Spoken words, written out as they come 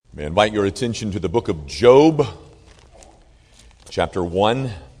I invite your attention to the book of Job, chapter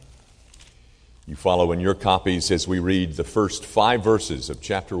 1. You follow in your copies as we read the first 5 verses of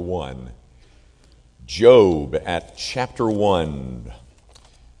chapter 1. Job at chapter 1,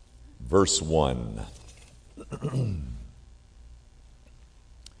 verse 1.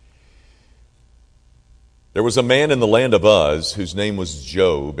 There was a man in the land of Uz whose name was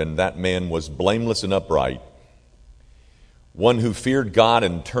Job, and that man was blameless and upright, one who feared God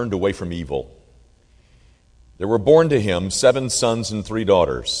and turned away from evil. There were born to him 7 sons and 3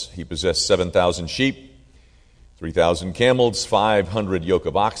 daughters. He possessed 7,000 sheep, 3,000 camels, 500 yoke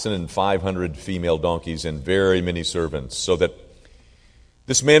of oxen, and 500 female donkeys, and very many servants, so that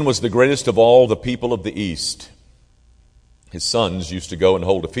this man was the greatest of all the people of the East. His sons used to go and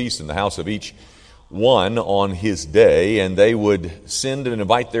hold a feast in the house of each one on his day, and they would send and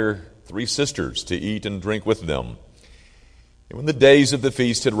invite their 3 sisters to eat and drink with them. And when the days of the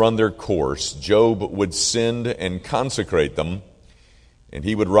feast had run their course, Job would send and consecrate them, and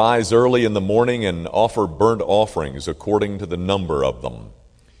he would rise early in the morning and offer burnt offerings according to the number of them.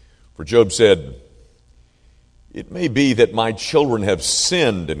 For Job said, "It may be that my children have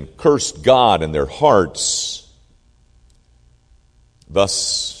sinned and cursed God in their hearts."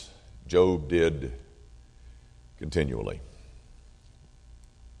 Thus Job did continually.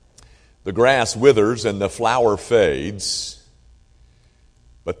 The grass withers and the flower fades,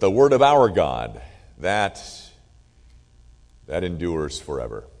 but the word of our God, that endures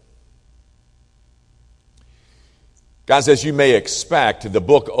forever. Guys, as you may expect, the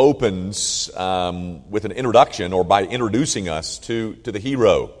book opens with an introduction, or by introducing us to the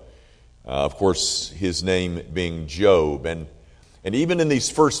hero. Of course, his name being Job. And even in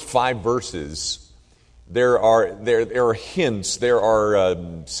these first 5 verses, there are hints, there are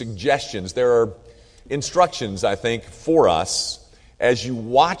suggestions, there are instructions, I think, for us as you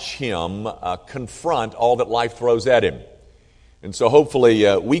watch him confront all that life throws at him. And so hopefully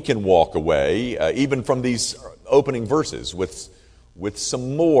we can walk away, even from these opening verses, with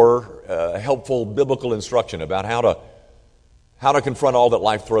some more helpful biblical instruction about how to confront all that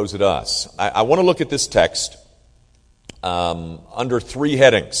life throws at us. I want to look at this text under 3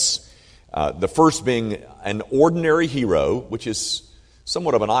 headings. The first being an ordinary hero, which is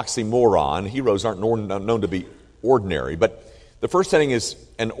somewhat of an oxymoron. Heroes aren't known to be ordinary, but the first heading is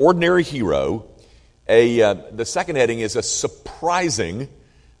an ordinary hero. The second heading is a surprising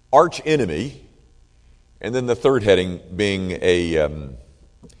archenemy, and then the third heading being a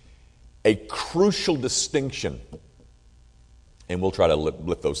crucial distinction. And we'll try to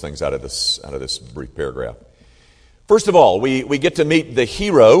lift those things out of this brief paragraph. First of all, we get to meet the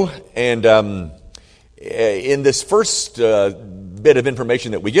hero, and in this first bit of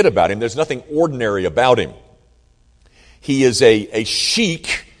information that we get about him, there's nothing ordinary about him. He is a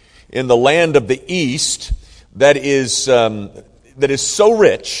sheik in the land of the East that is so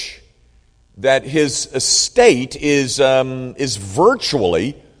rich that his estate is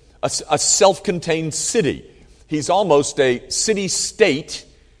virtually a self-contained city. He's almost a city-state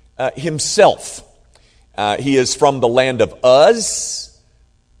himself. He is from the land of Uz,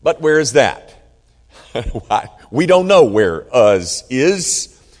 but where is that? We don't know where Uz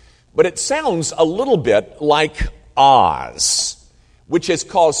is, but it sounds a little bit like Oz, which has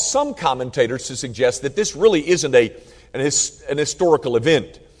caused some commentators to suggest that this really isn't an historical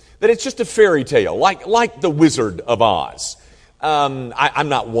event, that it's just a fairy tale, like the Wizard of Oz. I'm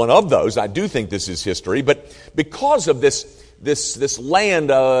not one of those. I do think this is history, but because of this land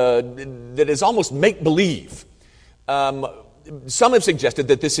that is almost make-believe, some have suggested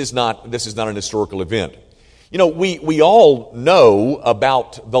that this is not an historical event. You know, we all know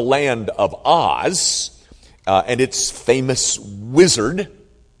about the land of Oz and its famous wizard,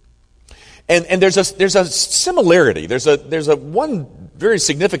 and there's a similarity. There's a one very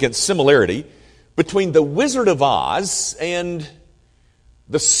significant similarity between the Wizard of Oz and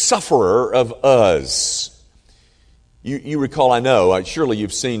the Sufferer of Uz. You recall, I know, surely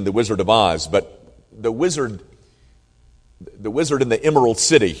you've seen the Wizard of Oz, but the wizard in the Emerald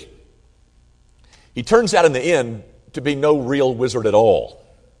City, he turns out in the end to be no real wizard at all.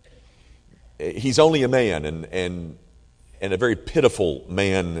 He's only a man, and a very pitiful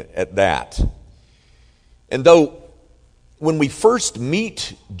man at that. And though when we first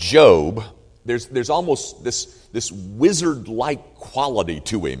meet Job, there's almost this wizard-like quality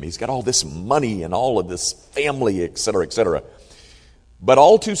to him. He's got all this money and all of this family, et cetera, et cetera. But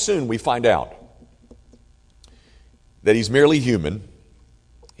all too soon we find out that he's merely human.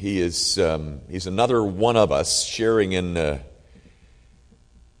 He's another one of us sharing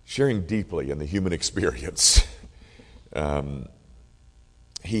deeply in the human experience.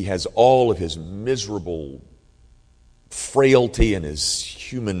 he has all of his miserable frailty and his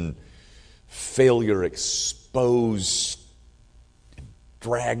human failure exposed,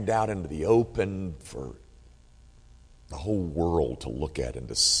 dragged out into the open for the whole world to look at and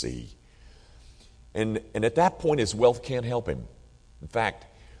to see. And at that point, his wealth can't help him. In fact,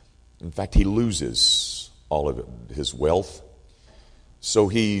 he loses all of his wealth. So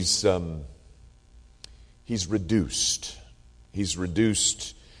he's reduced. He's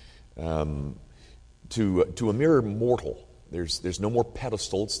reduced to a mere mortal. There's no more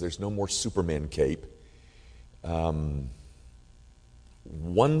pedestals. There's no more Superman cape.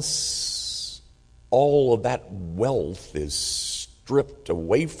 Once all of that wealth is stripped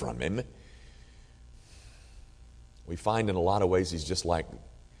away from him, we find in a lot of ways he's just like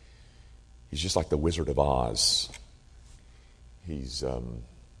the Wizard of Oz. He's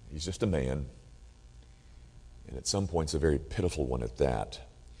just a man, and at some points a very pitiful one at that.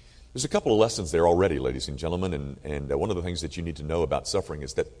 There's a couple of lessons there already, ladies and gentlemen, and one of the things that you need to know about suffering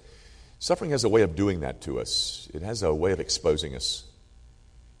is that suffering has a way of doing that to us. It has a way of exposing us.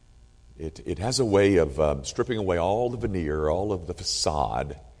 It has a way of stripping away all the veneer, all of the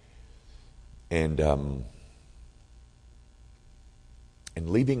facade, and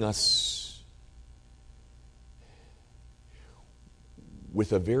leaving us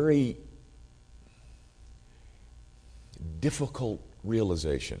with a very difficult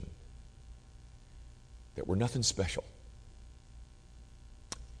realization that we're nothing special.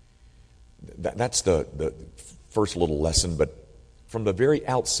 That's the first little lesson, but from the very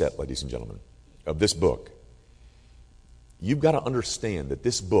outset, ladies and gentlemen, of this book, you've got to understand that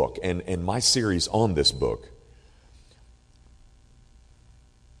this book and my series on this book,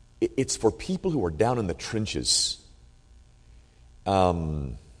 it's for people who are down in the trenches.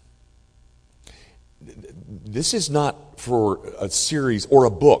 This is not for a series or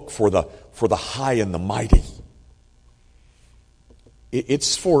a book for the high and the mighty.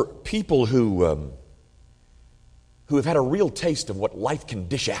 It's for people who have had a real taste of what life can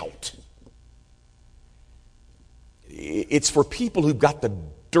dish out. It's for people who've got the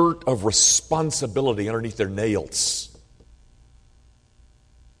dirt of responsibility underneath their nails.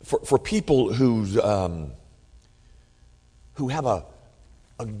 For people who have a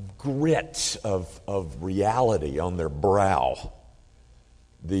grit of reality on their brow,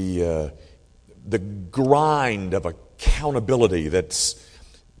 the grind of accountability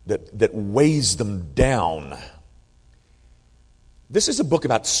that weighs them down. This is a book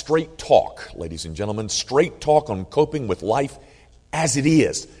about straight talk, ladies and gentlemen, straight talk on coping with life as it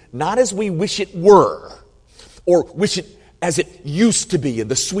is, not as we wish it were, or wish it as it used to be in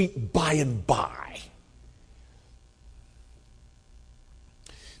the sweet by and by.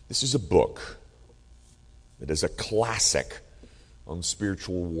 This is a book that is a classic on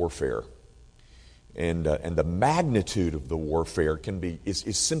spiritual warfare. And the magnitude of the warfare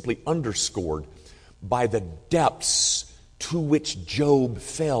is simply underscored by the depths to which Job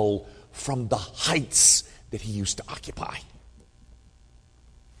fell from the heights that he used to occupy.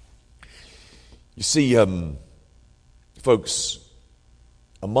 You see, folks,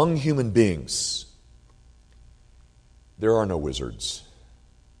 among human beings, there are no wizards.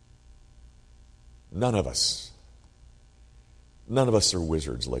 None of us. None of us are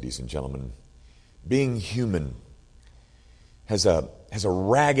wizards, ladies and gentlemen. Being human has a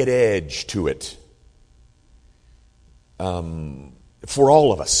ragged edge to it for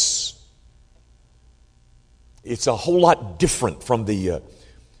all of us. It's a whole lot different from the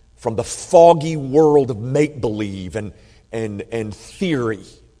foggy world of make-believe and theory.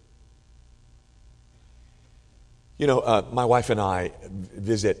 You know, my wife and I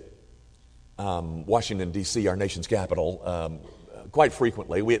visit Washington, D.C., our nation's capital, quite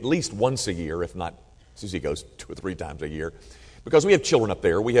frequently. We at least once a year, if not, Susie goes 2 or 3 times a year, because we have children up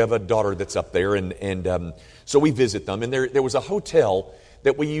there. We have a daughter that's up there, and so we visit them. And there was a hotel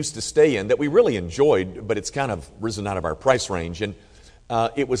that we used to stay in that we really enjoyed, but it's kind of risen out of our price range. And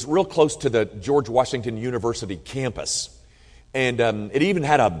it was real close to the George Washington University campus. And it even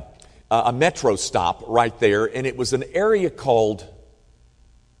had a metro stop right there, and it was an area called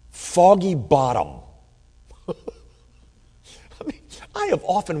Foggy Bottom. I have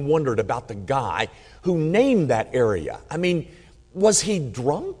often wondered about the guy who named that area. I mean, was he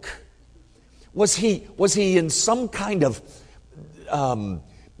drunk? Was he in some kind of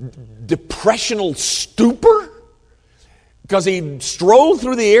depressional stupor? Because he strolled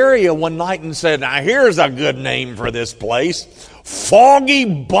through the area one night and said, "Now here's a good name for this place, Foggy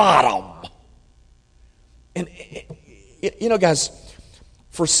Bottom." And you know, guys,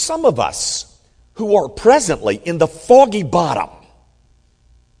 for some of us who are presently in the foggy bottom,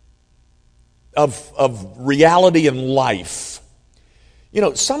 of reality and life. You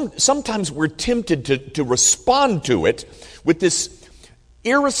know, sometimes we're tempted to respond to it with this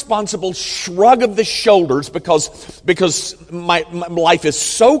irresponsible shrug of the shoulders because my life is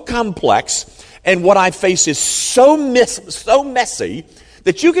so complex and what I face is so messy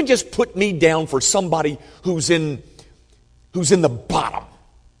that you can just put me down for somebody who's in the bottom,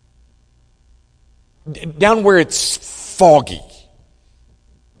 down where it's foggy.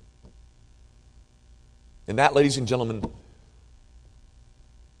 And that, ladies and gentlemen,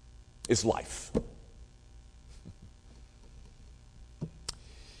 is life.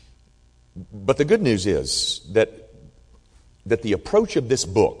 But the good news is that the approach of this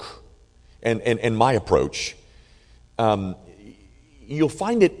book and my approach, you'll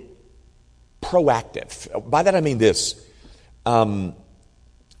find it proactive. By that I mean this.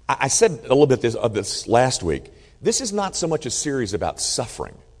 I said a little bit of this last week. This is not so much a series about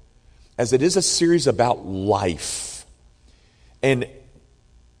suffering as it is a series about life. And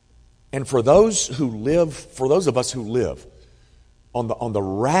for those of us who live on the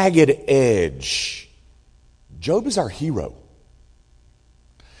ragged edge, Job is our hero.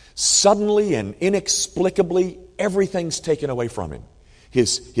 Suddenly and inexplicably, everything's taken away from him.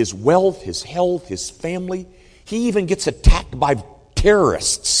 His wealth, his health, his family. He even gets attacked by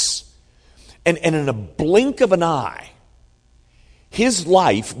terrorists. And in a blink of an eye, his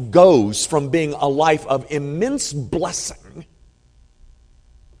life goes from being a life of immense blessing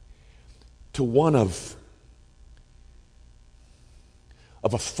to one of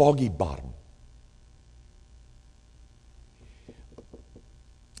a foggy bottom.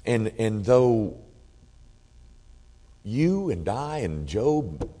 And though you and I and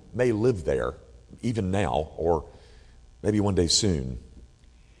Job may live there, even now, or maybe one day soon,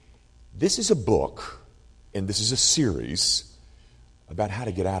 this is a book, and this is a series about how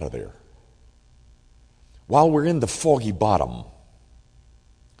to get out of there. While we're in the foggy bottom,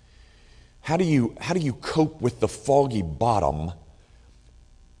 how do you cope with the foggy bottom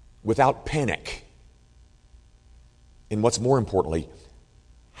without panic? And what's more importantly,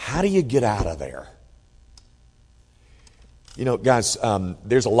 how do you get out of there? You know, guys,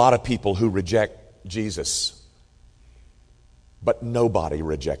 there's a lot of people who reject Jesus, but nobody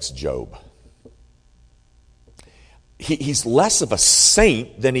rejects Job. He's less of a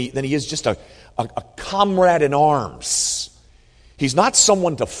saint than he is just a comrade in arms. He's not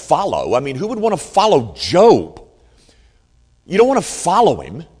someone to follow. I mean, who would want to follow Job? You don't want to follow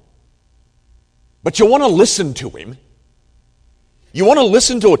him, but you want to listen to him. You want to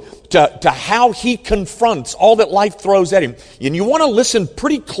listen to how he confronts all that life throws at him. And you want to listen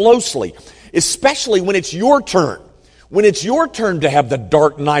pretty closely, especially when it's your turn. When it's your turn to have the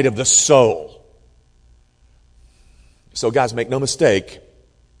dark night of the soul. So guys, make no mistake.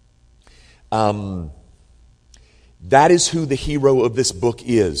 That is who the hero of this book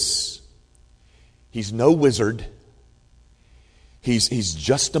is. He's no wizard. He's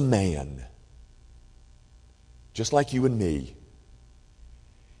just a man. Just like you and me.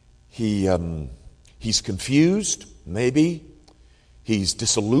 He's confused, maybe. He's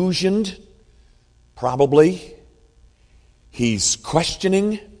disillusioned, probably. He's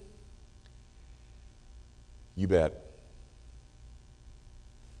questioning. You bet.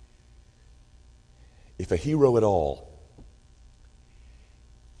 If a hero at all,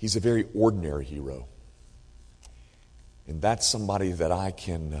 he's a very ordinary hero. And that's somebody that I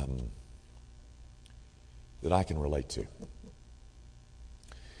can relate to.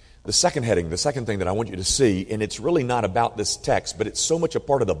 The second heading, the second thing that I want you to see, and it's really not about this text, but it's so much a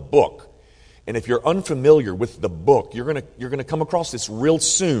part of the book. And if you're unfamiliar with the book, you're going to come across this real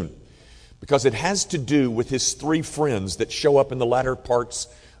soon, because it has to do with his three friends that show up in the latter parts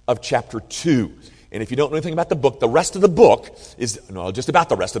of chapter 2. And if you don't know anything about the book, the rest of the book just about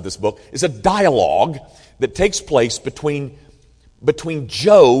the rest of this book, is a dialogue that takes place between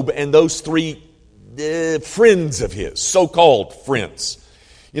Job and those three friends of his, so-called friends.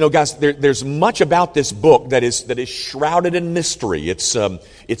 You know, guys, there's much about this book that is shrouded in mystery. Its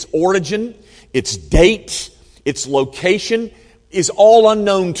origin, its date, its location is all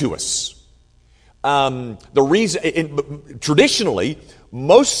unknown to us. The reason, traditionally,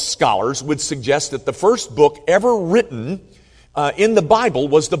 most scholars would suggest that the first book ever written in the Bible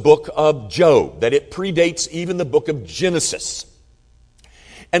was the book of Job, that it predates even the book of Genesis.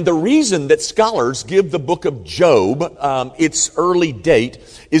 And the reason that scholars give the book of Job its early date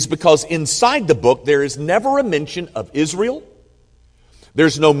is because inside the book there is never a mention of Israel.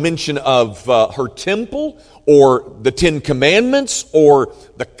 There's no mention of her temple or the Ten Commandments or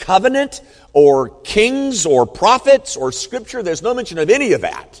the covenant or kings or prophets or scripture. There's no mention of any of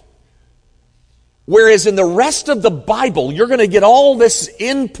that. Whereas in the rest of the Bible, you're going to get all this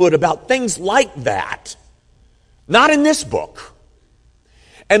input about things like that. Not in this book.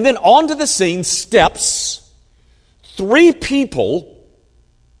 And then onto the scene steps 3 people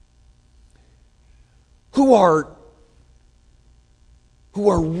who are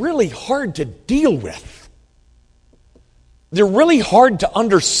really hard to deal with. They're really hard to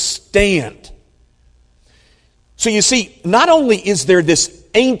understand. So you see, not only is there this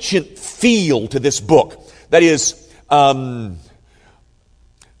ancient feel to this book, that is,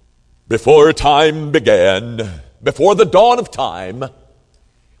 before time began, before the dawn of time,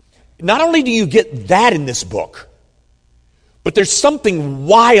 not only do you get that in this book, but there's something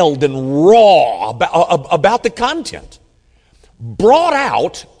wild and raw about the content. Brought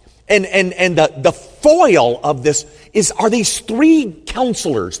out, and the foil of this are these 3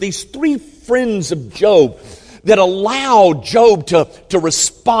 counselors, these 3 friends of Job that allow Job to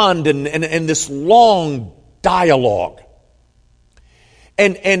respond in this long dialogue.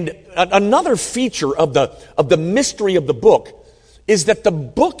 And another feature of the mystery of the book is that the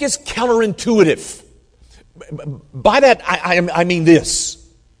book is counterintuitive. By that, I mean this.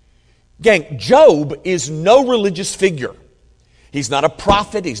 Gang, Job is no religious figure. He's not a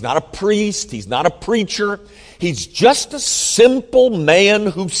prophet. He's not a priest. He's not a preacher. He's just a simple man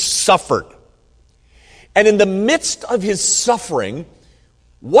who suffered. And in the midst of his suffering,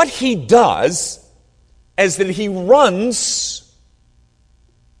 what he does is that he runs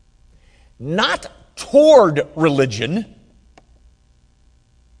not toward religion,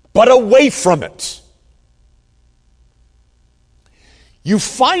 but away from it. You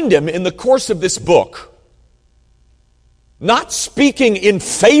find him in the course of this book not speaking in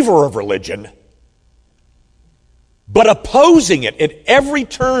favor of religion, but opposing it at every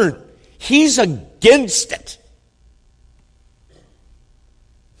turn. He's against it.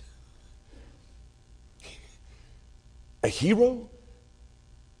 A hero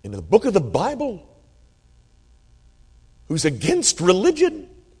in the book of the Bible who's against religion?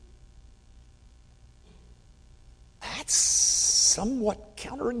 That's somewhat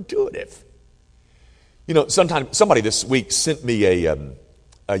counterintuitive. You know, somebody this week sent me a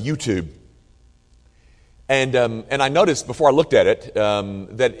YouTube, and I noticed before I looked at it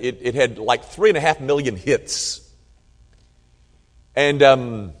that it had like 3.5 million hits.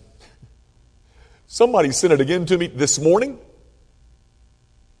 And somebody sent it again to me this morning,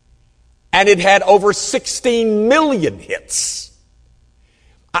 and it had over 16 million hits.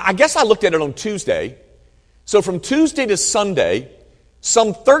 I guess I looked at it on Tuesday. So from Tuesday to Sunday,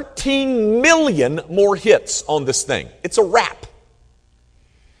 some 13 million more hits on this thing. It's a rap.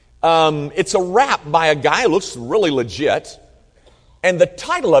 It's a rap by a guy who looks really legit. And the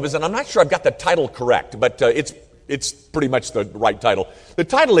title of it is, and I'm not sure I've got the title correct, but it's pretty much the right title. The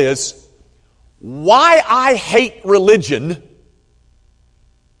title is, Why I Hate Religion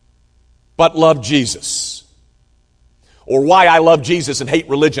But Love Jesus. Or Why I Love Jesus and Hate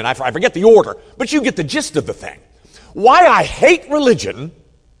Religion. I forget the order, but you get the gist of the thing. Why I hate religion,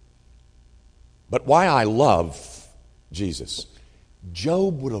 but why I love Jesus.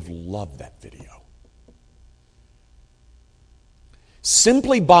 Job would have loved that video.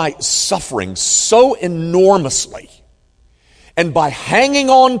 Simply by suffering so enormously and by hanging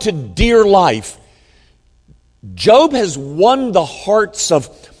on to dear life, Job has won the hearts of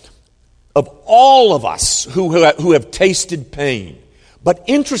all of us who have tasted pain. But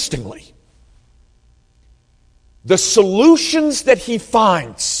interestingly, the solutions that he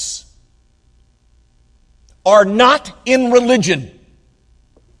finds are not in religion.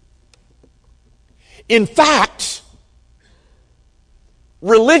 In fact,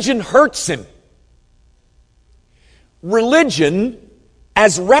 religion hurts him. Religion,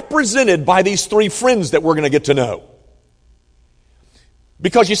 as represented by these 3 friends that we're going to get to know.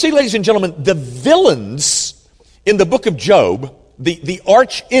 Because you see, ladies and gentlemen, the villains in the book of Job, the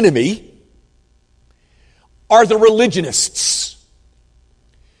arch enemy, are the religionists.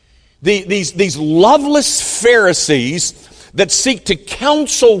 These loveless Pharisees that seek to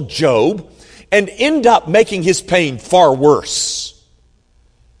counsel Job and end up making his pain far worse.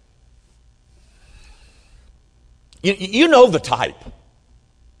 You know the type.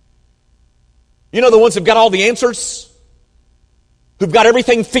 You know the ones who've got all the answers? Who've got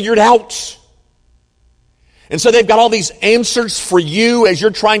everything figured out? And so they've got all these answers for you as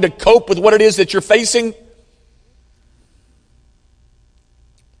you're trying to cope with what it is that you're facing?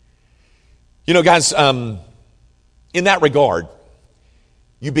 You know, guys, in that regard,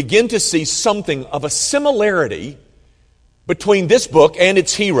 you begin to see something of a similarity between this book and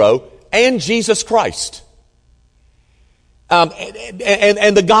its hero and Jesus Christ.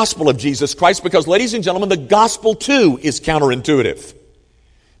 and the gospel of Jesus Christ, because, ladies and gentlemen, the gospel too is counterintuitive.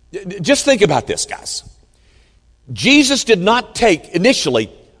 Just think about this, guys. Jesus did not take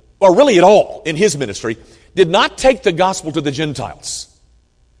initially, or really at all in his ministry, did not take the gospel to the Gentiles.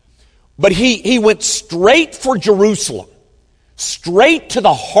 But he went straight for Jerusalem, straight to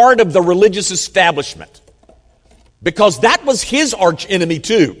the heart of the religious establishment, because that was his arch enemy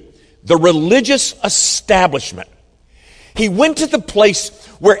too, the religious establishment. He went to the place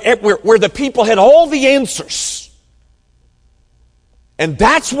where the people had all the answers. And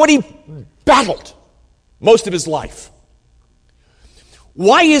that's what he battled most of his life.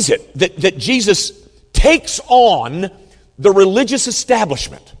 Why is it that Jesus takes on the religious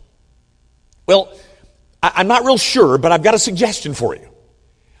establishment? Well, I'm not real sure, but I've got a suggestion for you.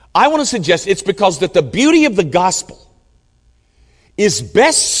 I want to suggest it's because that the beauty of the gospel is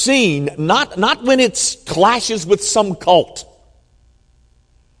best seen not when it clashes with some cult,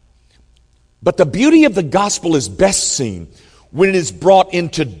 but the beauty of the gospel is best seen when it is brought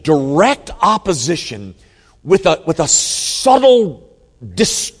into direct opposition with a subtle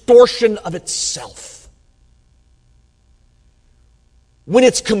distortion of itself. When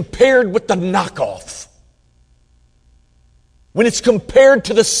it's compared with the knockoff. When it's compared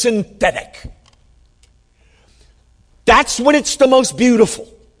to the synthetic. That's when it's the most beautiful.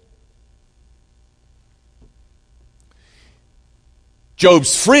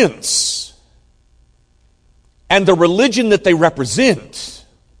 Job's friends and the religion that they represent,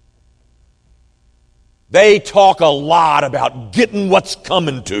 they talk a lot about getting what's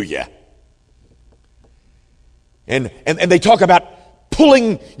coming to you. And they talk about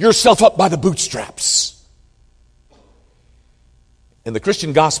pulling yourself up by the bootstraps. And the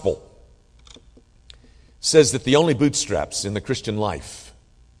Christian gospel says that the only bootstraps in the Christian life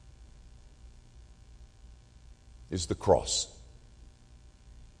is the cross.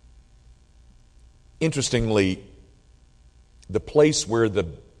 Interestingly, the place where the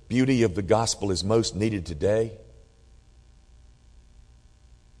beauty of the gospel is most needed today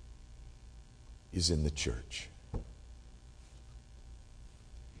is in the church.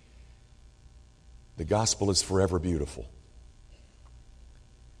 The gospel is forever beautiful.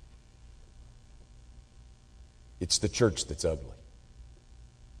 It's the church that's ugly.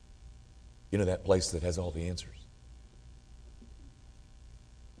 You know, that place that has all the answers.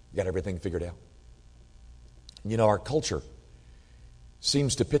 You got everything figured out. You know, our culture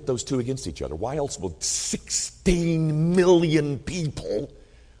seems to pit those two against each other. Why else will 16 million people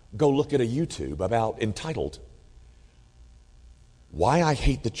go look at a YouTube about entitled, "Why I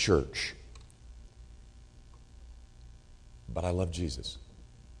Hate the Church, but I Love Jesus"?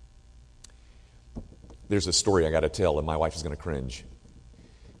 There's a story I got to tell, and my wife is going to cringe.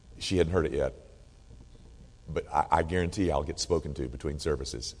 She hadn't heard it yet. But I guarantee I'll get spoken to between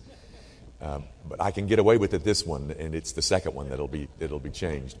services. But I can get away with it this one, and it's the second one that'll be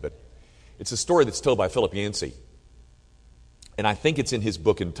changed. But it's a story that's told by Philip Yancey. And I think it's in his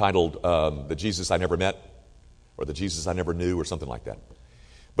book entitled The Jesus I Never Met, or The Jesus I Never Knew, or something like that.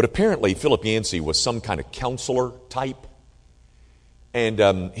 But apparently Philip Yancey was some kind of counselor type.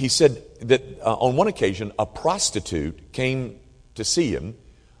 And he said that on one occasion, a prostitute came to see him,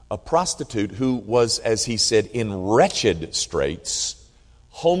 a prostitute who was, as he said, in wretched straits,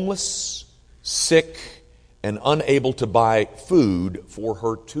 homeless, sick, and unable to buy food for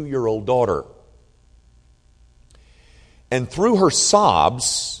her 2-year-old daughter. And through her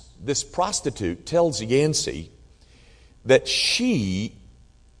sobs, this prostitute tells Yancey that she,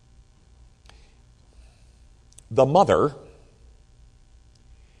 the mother,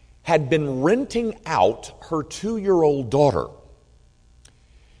 had been renting out her 2-year-old daughter.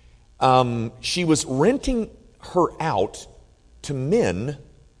 She was renting her out to men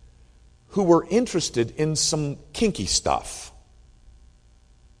who were interested in some kinky stuff.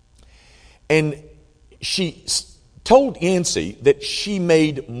 And she told Yancey that she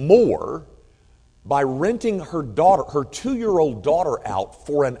made more by renting her 2-year-old daughter out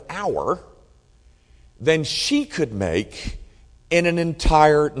for an hour than she could make in an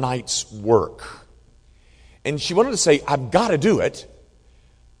entire night's work. And she wanted to say, I've got to do it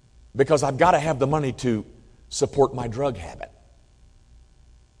because I've got to have the money to support my drug habit.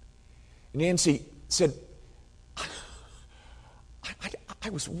 And Nancy said, I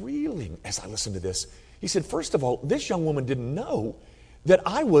was reeling as I listened to this. He said, first of all, this young woman didn't know that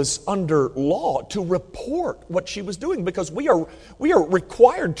I was under law to report what she was doing, because we are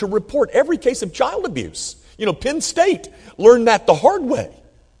required to report every case of child abuse. You know, Penn State learned that the hard way.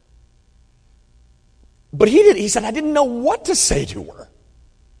 But he said, I didn't know what to say to her.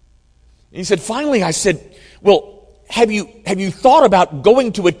 And he said, finally I said, well, have you thought about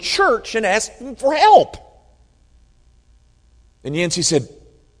going to a church and asking for help? And Yancey said,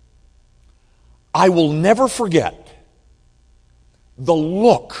 I will never forget the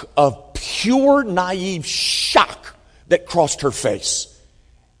look of pure, naive shock that crossed her face.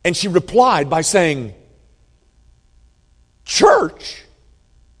 And she replied by saying, church?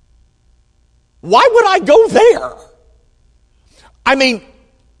 Why would I go there? I mean,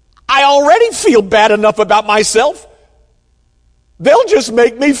 I already feel bad enough about myself. They'll just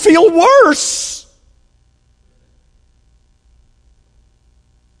make me feel worse.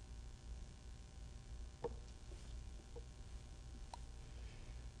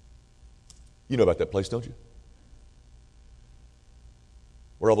 You know about that place, don't you?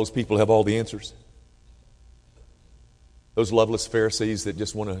 Where all those people have all the answers. Those loveless Pharisees that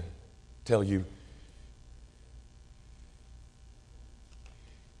just want to tell you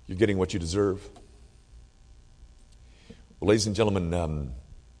you're getting what you deserve. Well, ladies and gentlemen,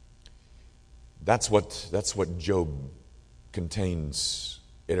 that's what Job contains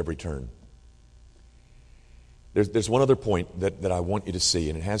at every turn. There's one other point that I want you to see,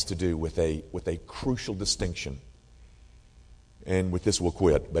 and it has to do with a crucial distinction. And with this we'll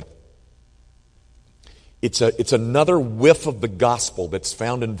quit, but it's another whiff of the gospel that's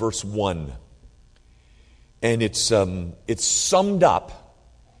found in verse 1. And it's summed up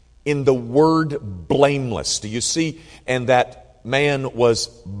in the word blameless. Do you see? And that man was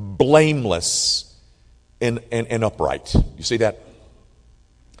blameless and upright. You see that?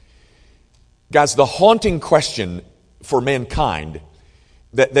 Guys, the haunting question for mankind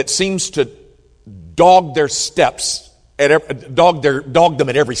that seems to dog their steps, dog them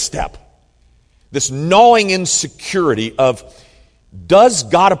at every step. This gnawing insecurity of, does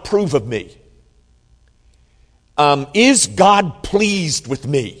God approve of me? Is God pleased with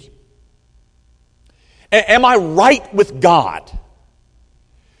me? Am I right with God?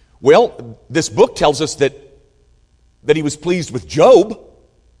 Well, this book tells us that he was pleased with Job.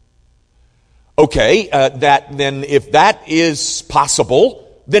 Okay, then if that is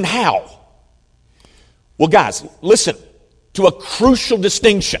possible, then how? Well, guys, listen to a crucial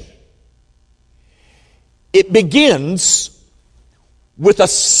distinction. It begins with a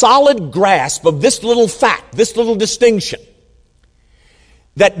solid grasp of this little fact, this little distinction,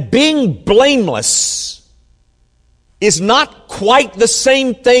 that being blameless is not quite the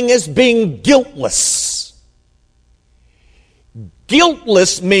same thing as being guiltless.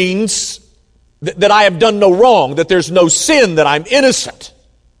 Guiltless means that I have done no wrong, that there's no sin, that I'm innocent.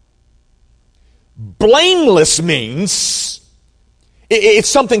 Blameless means it's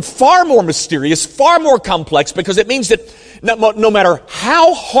something far more mysterious, far more complex, because it means that no matter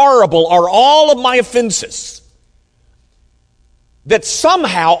how horrible are all of my offenses, that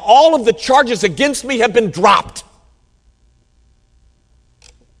somehow all of the charges against me have been dropped.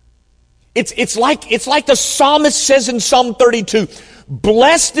 It's like the psalmist says in Psalm 32,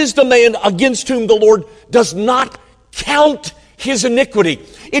 blessed is the man against whom the Lord does not count his iniquity.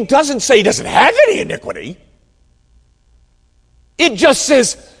 It doesn't say he doesn't have any iniquity. It just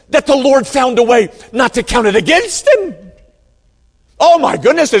says that the Lord found a way not to count it against him. Oh my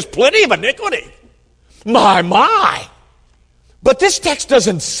goodness, there's plenty of iniquity. My. But this text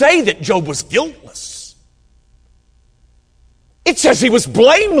doesn't say that Job was guiltless. It says he was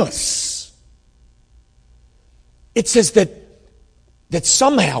blameless. It says that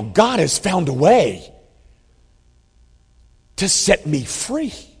somehow God has found a way to set me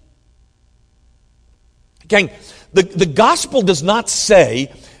free. Gang, the gospel does not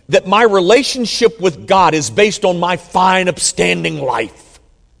say that my relationship with God is based on my fine, upstanding life.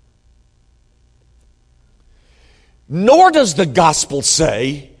 Nor does the gospel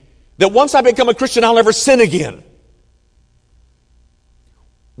say that once I become a Christian, I'll never sin again.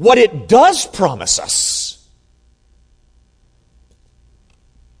 What it does promise us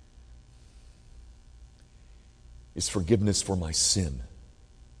is forgiveness for my sin.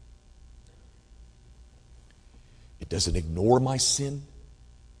 It doesn't ignore my sin.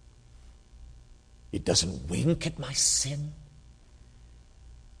 It doesn't wink at my sin.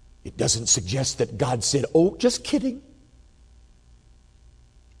 It doesn't suggest that God said, oh, just kidding.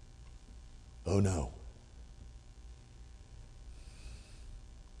 Oh, no.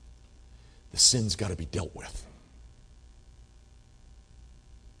 The sin's got to be dealt with.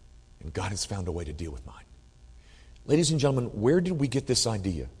 And God has found a way to deal with mine. Ladies and gentlemen, where did we get this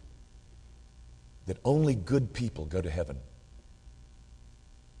idea that only good people go to heaven?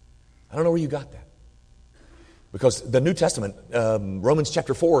 I don't know where you got that. Because the New Testament, Romans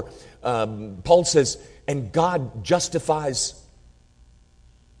chapter 4, Paul says, and God justifies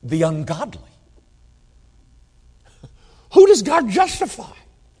the ungodly. Who does God justify?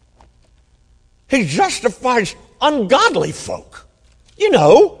 He justifies ungodly folk. You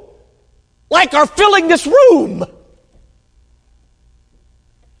know, like are filling this room.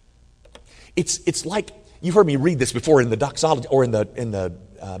 It's like, you've heard me read this before in the doxology or in the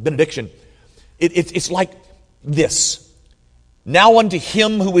benediction. It's like this. Now unto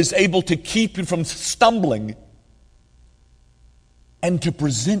him who is able to keep you from stumbling and to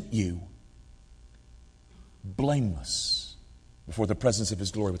present you blameless before the presence of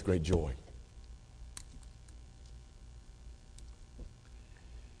his glory with great joy.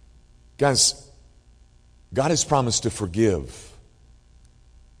 Guys, God has promised to forgive.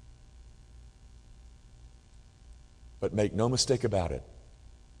 But make no mistake about it,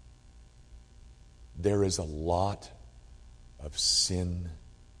 there is a lot of sin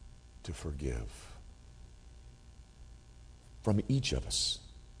to forgive from each of us.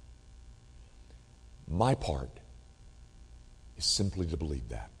 My part is simply to believe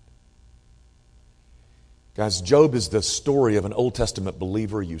that. Guys, Job is the story of an Old Testament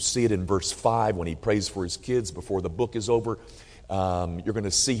believer. You see it in verse 5 when he prays for his kids before the book is over. You're going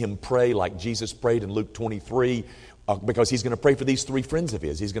to see him pray like Jesus prayed in Luke 23 because he's going to pray for these three friends of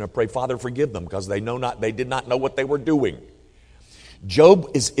his. He's going to pray, Father, forgive them because they did not know what they were doing.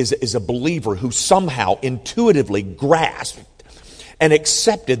 Job is a believer who somehow intuitively grasped and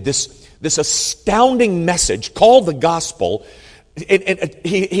accepted this astounding message called the gospel. And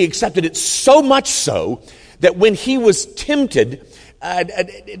he accepted it so much so that when he was tempted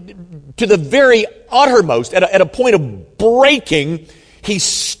to the very uttermost, at a point of breaking, he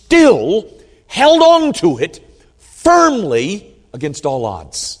still held on to it firmly against all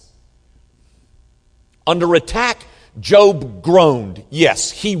odds. Under attack, Job groaned.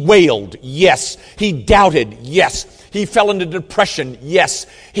 Yes. He wailed. Yes. He doubted. Yes. He fell into depression. Yes.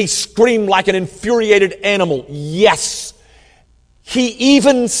 He screamed like an infuriated animal. Yes. He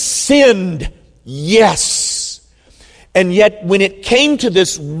even sinned. Yes. And yet when it came to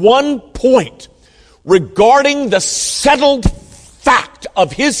this one point regarding the settled fact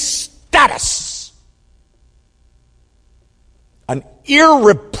of his status, an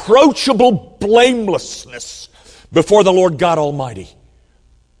irreproachable blamelessness before the Lord God Almighty,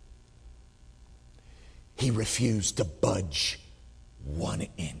 he refused to budge 1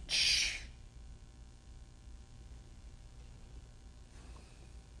 inch.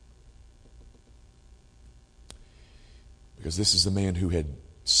 Because this is the man who had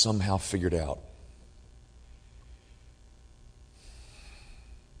somehow figured out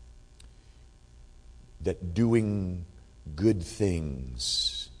that doing good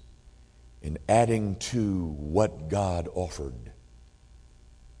things and adding to what God offered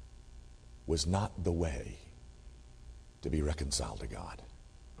was not the way to be reconciled to God.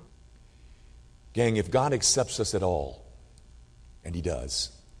 Gang, if God accepts us at all, and He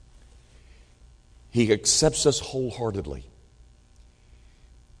does, He accepts us wholeheartedly.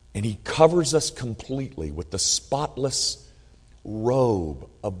 And He covers us completely with the spotless robe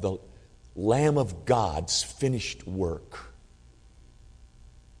of the Lamb of God's finished work.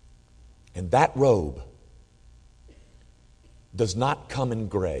 And that robe does not come in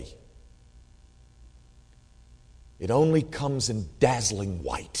gray. It only comes in dazzling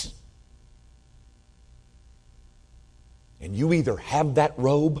white. And you either have that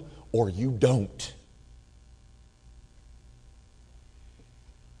robe or you don't.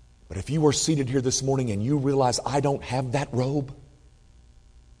 But if you are seated here this morning and you realize I don't have that robe,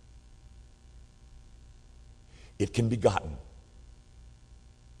 it can be gotten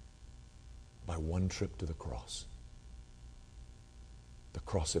by one trip to the cross. The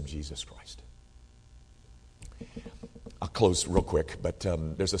cross of Jesus Christ. I'll close real quick, but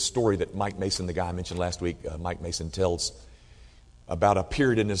there's a story that Mike Mason, the guy I mentioned last week, Mike Mason tells about a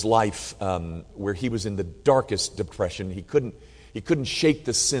period in his life where he was in the darkest depression. He couldn't shake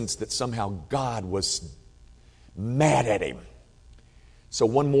the sense that somehow God was mad at him. So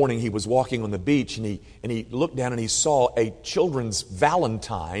one morning he was walking on the beach and he looked down and he saw a children's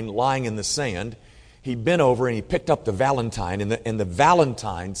valentine lying in the sand. He bent over and he picked up the valentine and the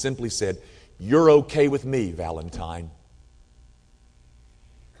valentine simply said, "You're okay with me, Valentine."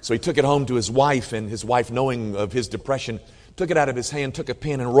 So he took it home to his wife, and his wife, knowing of his depression, took it out of his hand, took a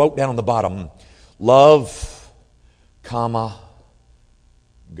pen and wrote down on the bottom, "Love, comma,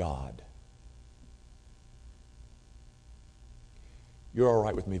 God." You're all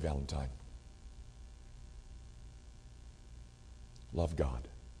right with me, Valentine. Love God.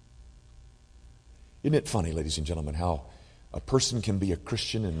 Isn't it funny, ladies and gentlemen, how a person can be a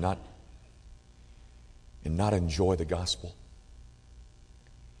Christian and not enjoy the gospel?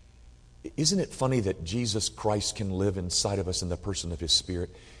 Isn't it funny that Jesus Christ can live inside of us in the person of His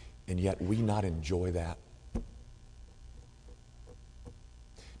Spirit, and yet we not enjoy that?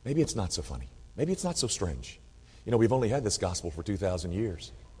 Maybe it's not so funny. Maybe it's not so strange. You know, we've only had this gospel for 2,000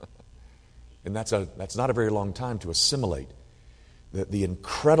 years. And that's not a very long time to assimilate the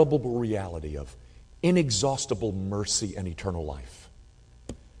incredible reality of inexhaustible mercy and eternal life.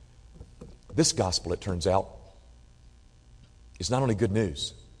 This gospel, it turns out, is not only good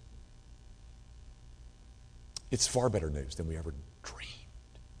news, it's far better news than we ever dreamed.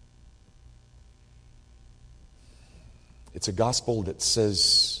 It's a gospel that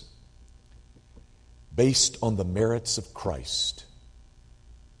says, based on the merits of Christ,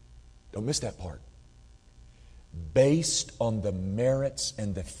 don't miss that part. Based on the merits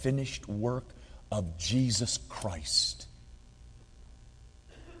and the finished work of Jesus Christ,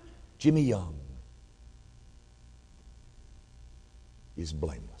 Jimmy Young is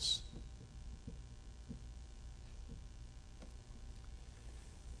blameless.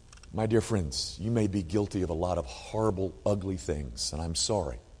 My dear friends, you may be guilty of a lot of horrible, ugly things, and I'm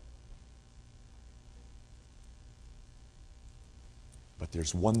sorry. But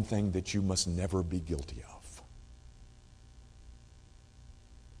there's one thing that you must never be guilty of.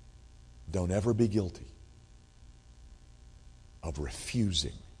 Don't ever be guilty of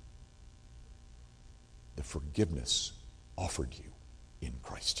refusing the forgiveness offered you in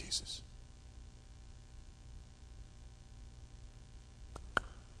Christ Jesus.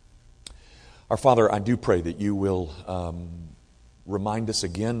 Our Father, I do pray that you will remind us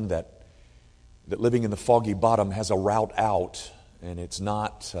again that living in the foggy bottom has a route out, and it's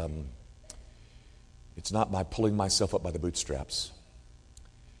not by pulling myself up by the bootstraps,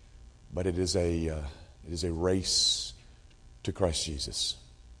 but it is a race to Christ Jesus.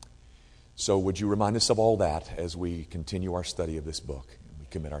 So would you remind us of all that as we continue our study of this book? We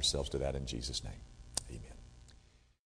commit ourselves to that in Jesus' name.